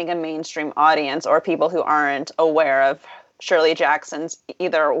I don't think a mainstream audience or people who aren't aware of Shirley Jackson's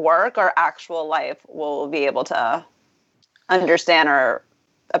either work or actual life will be able to understand or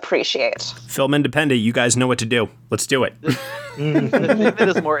appreciate. Film independent, you guys know what to do. Let's do it. The thing that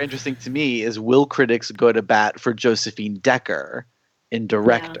is more interesting to me is, will critics go to bat for Josephine Decker in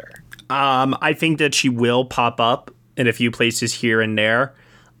director? Yeah. I think that she will pop up in a few places here and there,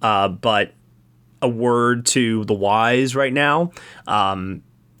 but a word to the wise right now,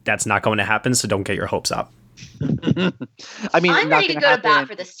 that's not going to happen, so don't get your hopes up. I mean, I'm ready to go to bat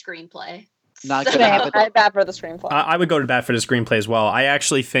for the screenplay. Not gonna happen. I'd bat for the screenplay. I would go to bat for the screenplay as well. I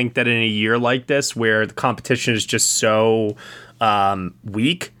actually think that in a year like this, where the competition is just so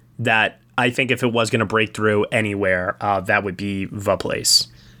weak, that I think if it was going to break through anywhere, that would be the place.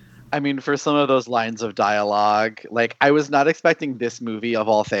 I mean, for some of those lines of dialogue, like, I was not expecting this movie, of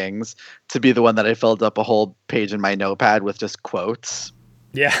all things, to be the one that I filled up a whole page in my notepad with just quotes.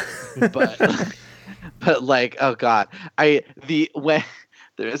 Yeah. But like, oh God, when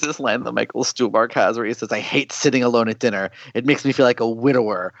there is this line that Michael Stuhlbarg has where he says, "I hate sitting alone at dinner. It makes me feel like a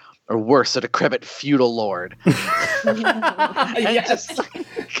widower, or worse, a decrepit feudal lord." Yes.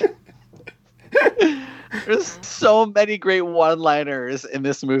 There's so many great one-liners in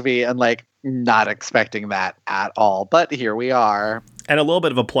this movie, and like, not expecting that at all. But here we are. And a little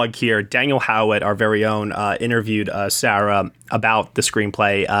bit of a plug here. Daniel Howitt, our very own, interviewed Sarah about the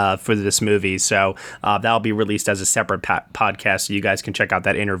screenplay for this movie. So that'll be released as a separate podcast. So you guys can check out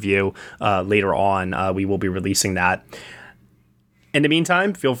that interview later on. We will be releasing that. In the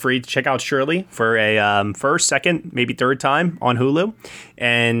meantime, feel free to check out Shirley for a first, second, maybe third time on Hulu.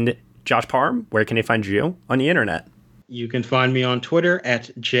 And Josh Parham, where can they find you on the internet? You can find me on Twitter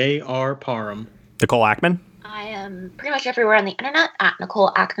at JRParham. Nicole Ackman? I am pretty much everywhere on the internet at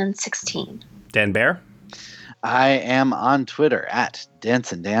Nicole Ackman16. Dan Baer? I am on Twitter at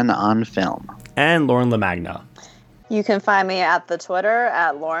Dance and Dan on Film. And Lauren LaMagna. You can find me at the Twitter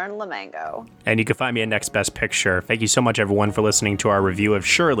at Lauren Lamango. And you can find me at Next Best Picture. Thank you so much, everyone, for listening to our review of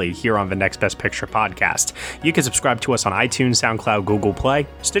Shirley here on the Next Best Picture podcast. You can subscribe to us on iTunes, SoundCloud, Google Play,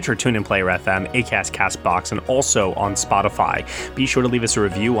 Stitcher, TuneIn, Player FM, Acast, CastBox, and also on Spotify. Be sure to leave us a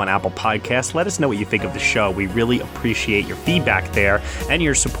review on Apple Podcasts. Let us know what you think of the show. We really appreciate your feedback there and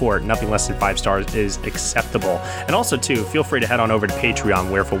your support. Nothing less than 5 stars is acceptable. And also, too, feel free to head on over to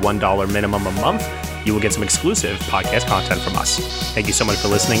Patreon, where for $1 minimum a month, you will get some exclusive podcast content from us. Thank you so much for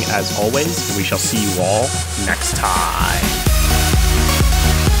listening, as always, and we shall see you all next time.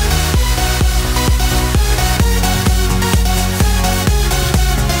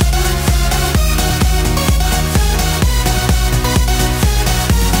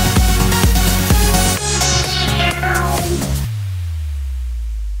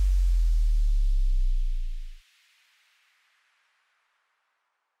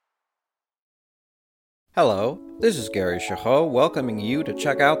 Hello, this is Gary Chahot welcoming you to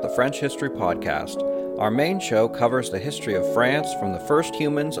check out the French History Podcast. Our main show covers the history of France from the first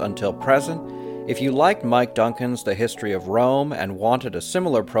humans until present. If you liked Mike Duncan's The History of Rome and wanted a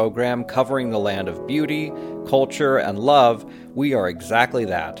similar program covering the land of beauty, culture, and love, we are exactly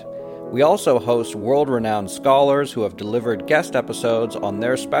that. We also host world-renowned scholars who have delivered guest episodes on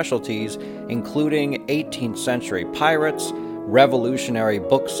their specialties, including 18th century pirates, revolutionary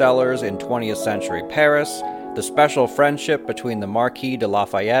booksellers in 20th century Paris, the special friendship between the Marquis de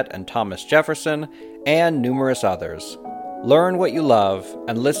Lafayette and Thomas Jefferson, and numerous others. Learn what you love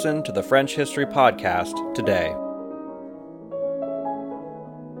and listen to the French History Podcast today.